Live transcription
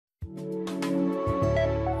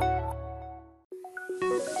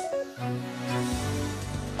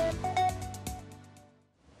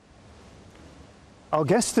Our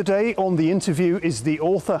guest today on The Interview is the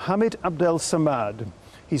author Hamid Abdel-Samad.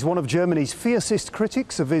 He's one of Germany's fiercest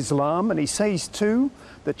critics of Islam, and he says too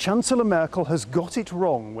that Chancellor Merkel has got it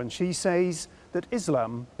wrong when she says that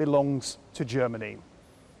Islam belongs to Germany.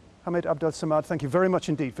 Hamid Abdel-Samad, thank you very much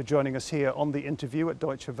indeed for joining us here on The Interview at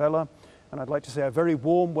Deutsche Welle, and I'd like to say a very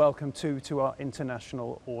warm welcome to our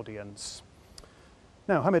international audience.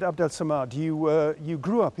 Now, Hamid Abdel-Samad, you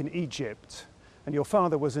grew up in Egypt, and your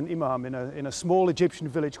father was an imam in a small Egyptian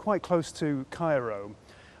village quite close to Cairo.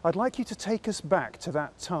 I'd like you to take us back to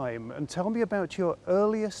that time and tell me about your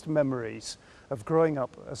earliest memories of growing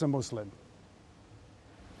up as a Muslim.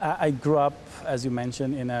 I grew up, as you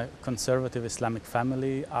mentioned, in a conservative Islamic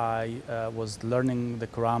family. I was learning the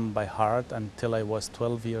Quran by heart until I was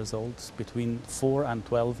 12 years old. Between 4 and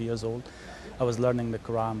 12 years old, I was learning the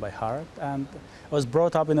Quran by heart, and I was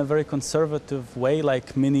brought up in a very conservative way,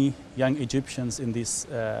 like many young Egyptians in these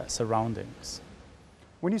surroundings.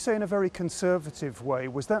 When you say in a very conservative way,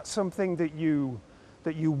 was that something that you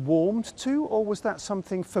warmed to, or was that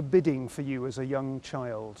something forbidding for you as a young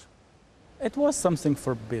child? It was something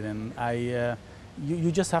forbidden.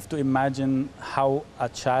 You just have to imagine how a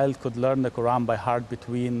child could learn the Quran by heart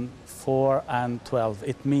between 4 and 12.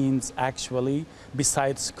 It means actually,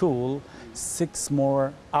 besides school, 6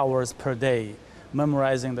 more hours per day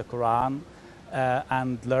memorizing the Quran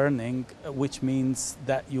and learning, which means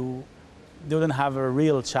that you don't have a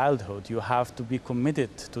real childhood. You have to be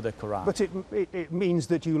committed to the Quran. But it means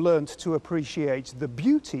that you learned to appreciate the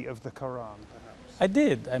beauty of the Quran. I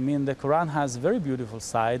did. I mean, the Quran has very beautiful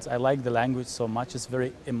sides. I like the language so much. It's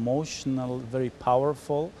very emotional, very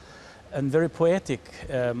powerful, and very poetic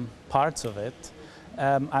parts of it.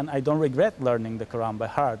 And I don't regret learning the Quran by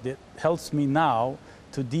heart. It helps me now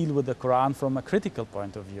to deal with the Quran from a critical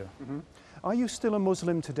point of view. Mm-hmm. Are you still a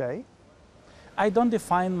Muslim today? I don't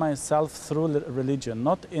define myself through religion,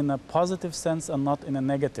 not in a positive sense and not in a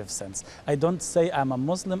negative sense. I don't say I'm a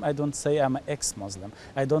Muslim, I don't say I'm an ex-Muslim.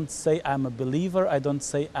 I don't say I'm a believer, I don't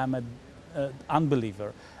say I'm an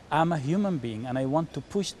unbeliever. I'm a human being, and I want to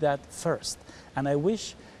push that first. And I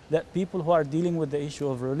wish that people who are dealing with the issue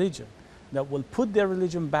of religion, that will put their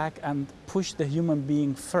religion back and push the human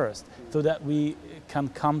being first, so that we can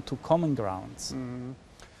come to common grounds. Mm.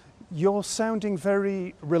 You're sounding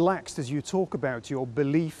very relaxed as you talk about your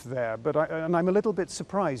belief there, but I'm a little bit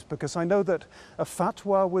surprised because I know that a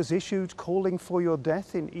fatwa was issued calling for your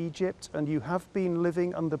death in Egypt, and you have been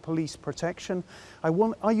living under police protection.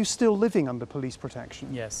 Are you still living under police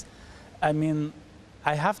protection? Yes. I mean,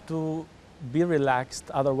 I have to be relaxed,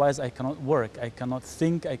 otherwise I cannot work, I cannot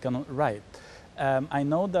think, I cannot write. I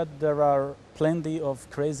know that there are plenty of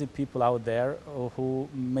crazy people out there who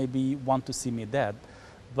maybe want to see me dead.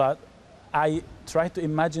 But I try to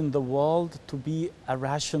imagine the world to be a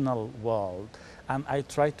rational world, and I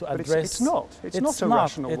try to address... But it's not a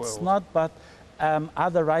rational world. It's not, but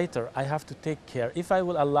as a writer, I have to take care. If I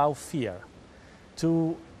will allow fear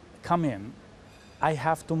to come in, I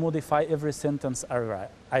have to modify every sentence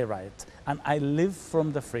I write. And I live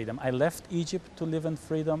from the freedom. I left Egypt to live in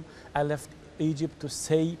freedom. I left Egypt to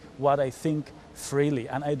say what I think freely.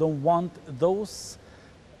 And I don't want those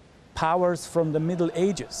powers from the Middle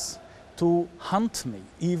Ages to hunt me,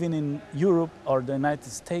 even in Europe or the United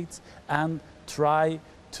States, and try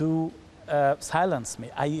to silence me.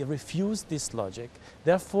 I refuse this logic.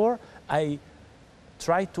 Therefore, I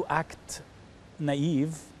try to act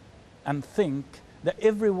naive and think that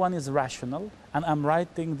everyone is rational, and I'm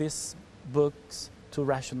writing these books to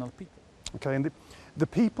rational people. Okay, and the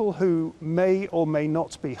people who may or may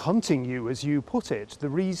not be hunting you, as you put it, the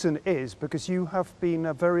reason is because you have been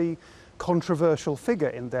a very controversial figure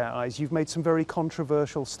in their eyes. You've made some very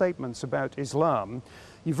controversial statements about Islam.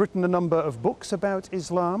 You've written a number of books about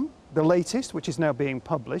Islam. The latest, which is now being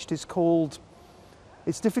published, is called,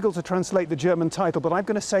 it's difficult to translate the German title, but I'm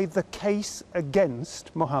going to say The Case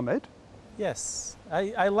Against Muhammad. Yes,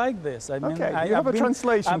 I like this. I mean, okay, you have a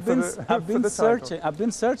translation for the title. I've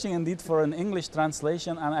been searching indeed for an English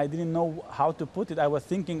translation, and I didn't know how to put it. I was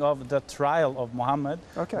thinking of The Trial of Muhammad,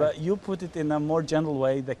 okay, but you put it in a more general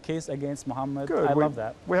way, The Case Against Muhammad. Good. I love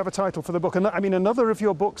that. We have a title for the book. And I mean, another of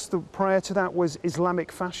your books prior to that was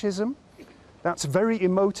Islamic Fascism. That's very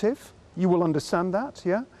emotive. You will understand that,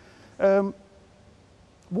 yeah?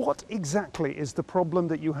 What exactly is the problem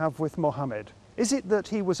that you have with Muhammad? Is it that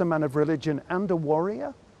he was a man of religion and a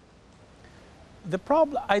warrior? The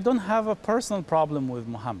problem, I don't have a personal problem with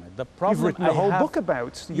Muhammad. The problem You've written a whole book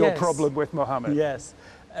about your problem with Muhammad. Yes.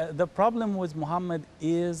 The problem with Muhammad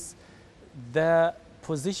is the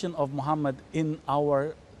position of Muhammad in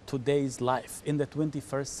our today's life, in the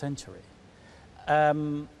 21st century.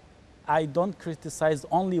 I don't criticize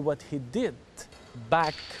only what he did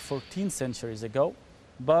back 14 centuries ago,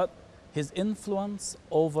 but his influence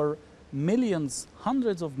over millions,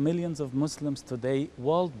 hundreds of millions of Muslims today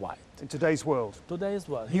worldwide. In today's world. Today's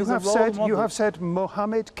world. You have said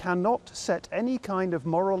Muhammad cannot set any kind of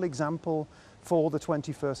moral example for the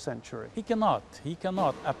 21st century. He cannot. He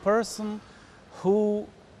cannot. A person who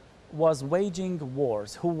was waging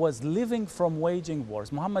wars, who was living from waging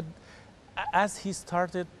wars. Muhammad, as he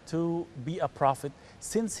started to be a prophet,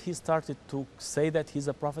 since he started to say that he's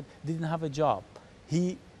a prophet, didn't have a job.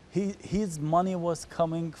 His money was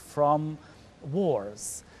coming from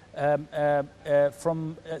wars,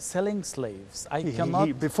 from selling slaves.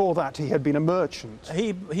 Before that, he had been a merchant.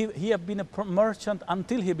 He had been a merchant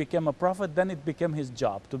until he became a prophet. Then it became his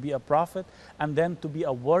job to be a prophet and then to be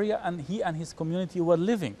a warrior. And he and his community were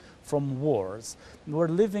living from wars, were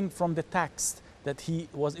living from the tax that he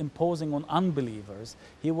was imposing on unbelievers.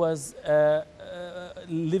 He was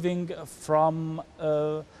living from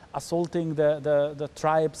assaulting the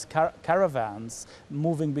tribes' caravans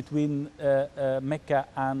moving between Mecca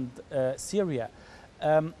and Syria.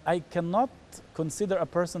 I cannot consider a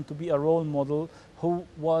person to be a role model who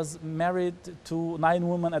was married to 9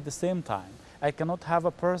 women at the same time. I cannot have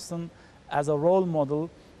a person as a role model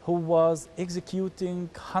who was executing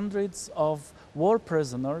hundreds of war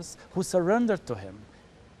prisoners who surrendered to him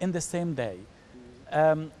in the same day.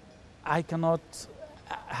 I cannot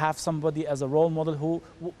have somebody as a role model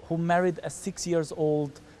who married a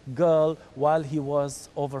 6-year-old girl while he was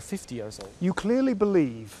over 50 years old. You clearly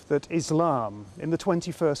believe that Islam in the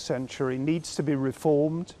 21st century needs to be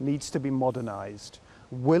reformed, needs to be modernized.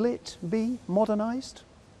 Will it be modernized?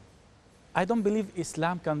 I don't believe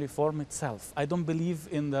Islam can reform itself. I don't believe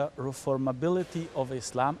in the reformability of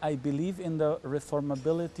Islam. I believe in the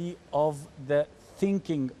reformability of the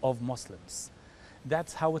thinking of Muslims.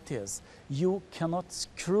 That's how it is. You cannot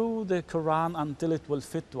screw the Quran until it will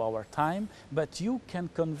fit to our time, but you can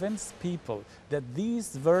convince people that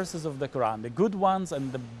these verses of the Quran, the good ones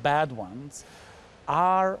and the bad ones,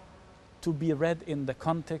 are to be read in the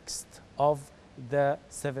context of the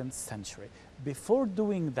 7th century. Before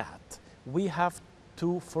doing that, we have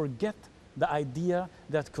to forget the idea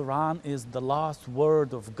that Quran is the last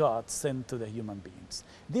word of God sent to the human beings.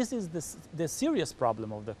 This is the serious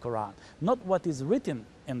problem of the Quran, not what is written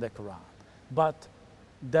in the Quran, but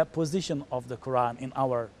the position of the Quran in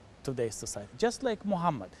our today's society. Just like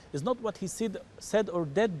Muhammad, it's not what he said or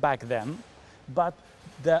did back then, but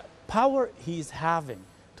the power he is having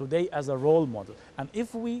today as a role model. And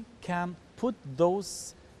if we can put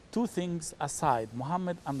those two things aside,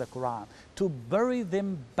 Muhammad and the Quran, to bury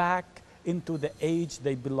them back into the age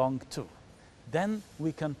they belong to, then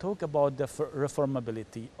we can talk about the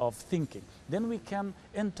reformability of thinking. Then we can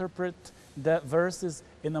interpret the verses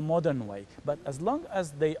in a modern way. But as long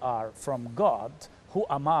as they are from God, who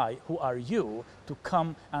am I, who are you, to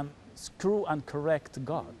come and screw and correct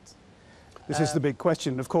God? This is the big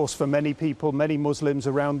question. Of course, for many people, many Muslims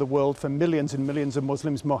around the world, for millions and millions of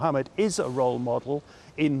Muslims, Muhammad is a role model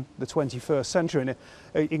in the 21st century.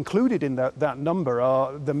 And included in that number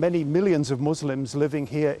are the many millions of Muslims living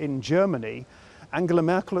here in Germany. Angela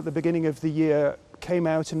Merkel at the beginning of the year came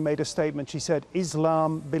out and made a statement. She said,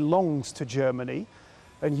 Islam belongs to Germany.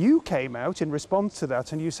 And you came out in response to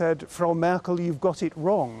that and you said, Frau Merkel, you've got it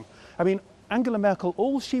wrong. I mean, Angela Merkel,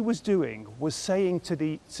 all she was doing was saying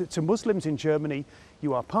to Muslims in Germany,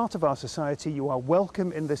 you are part of our society, you are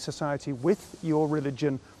welcome in this society with your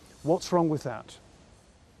religion. What's wrong with that?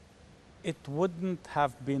 It wouldn't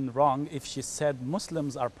have been wrong if she said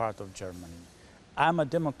Muslims are part of Germany. I'm a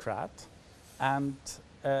Democrat and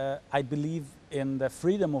I believe in the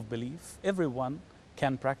freedom of belief. Everyone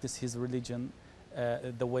can practice his religion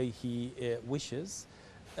the way he wishes,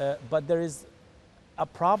 but there is a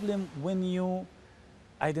problem when you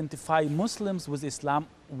identify Muslims with Islam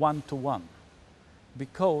one-to-one.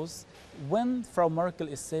 Because when Frau Merkel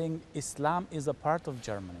is saying Islam is a part of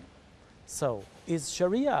Germany, so is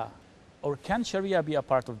Sharia, or can Sharia be a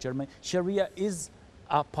part of Germany? Sharia is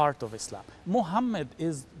a part of Islam. Muhammad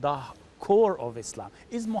is the core of Islam.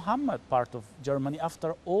 Is Muhammad part of Germany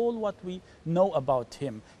after all what we know about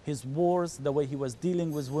him? His wars, the way he was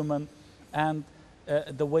dealing with women, and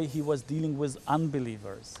the way he was dealing with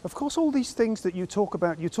unbelievers. Of course, all these things that you talk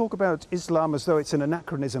about Islam as though it's an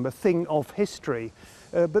anachronism, a thing of history.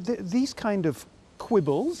 But these kind of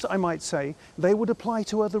quibbles, I might say, they would apply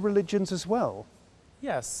to other religions as well.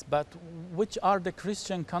 Yes, but which are the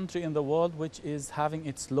Christian country in the world which is having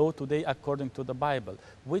its law today according to the Bible?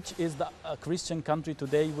 Which is the Christian country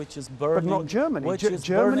today which is burning? But not Germany.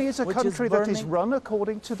 Germany is a country that is run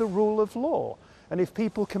according to the rule of law. And if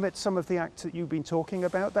people commit some of the acts that you've been talking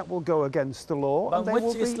about, that will go against the law. But and they which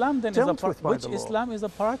will be Islam then is a dealt part? with by Which the law. Islam is a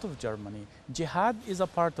part of Germany? Jihad is a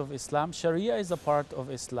part of Islam. Sharia is a part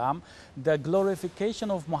of Islam. The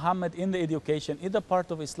glorification of Muhammad in the education is a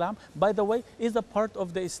part of Islam. By the way, is a part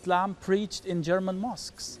of the Islam preached in German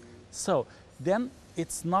mosques. So then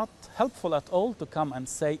it's not helpful at all to come and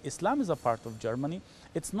say Islam is a part of Germany.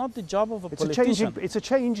 It's not the job of a politician. It's a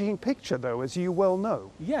changing picture, though, as you well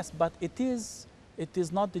know. Yes, but it is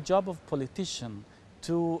not the job of politician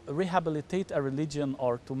to rehabilitate a religion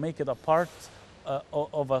or to make it a part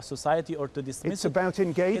of a society or to dismiss it. It's about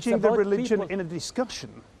engaging the religion in a discussion.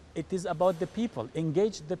 It is about the people.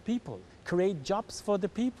 Engage the people. Create jobs for the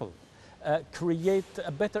people. Create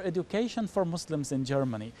a better education for Muslims in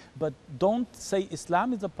Germany. But don't say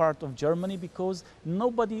Islam is a part of Germany, because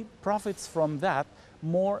nobody profits from that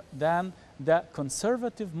more than the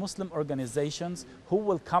conservative Muslim organizations who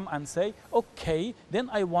will come and say, okay, then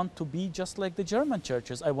I want to be just like the German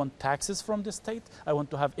churches. I want taxes from the state. I want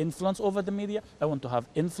to have influence over the media. I want to have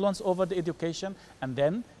influence over the education. And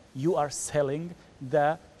then you are selling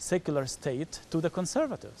the secular state to the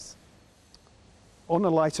conservatives. On a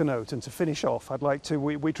lighter note, and to finish off, I'd like to,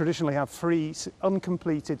 we traditionally have 3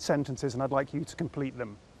 uncompleted sentences, and I'd like you to complete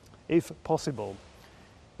them, if possible.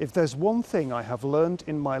 If there's one thing I have learned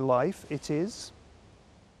in my life, it is?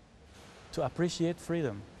 To appreciate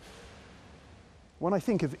freedom. When I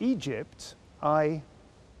think of Egypt, I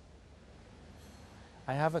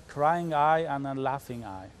have a crying eye and a laughing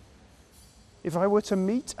eye. If I were to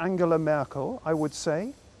meet Angela Merkel, I would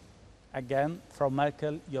say? Again, Frau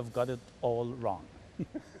Merkel, you've got it all wrong.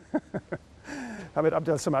 Hamid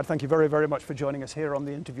Abdel-Samad, thank you very, very much for joining us here on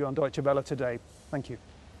the interview on Deutsche Welle today. Thank you.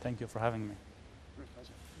 Thank you for having me.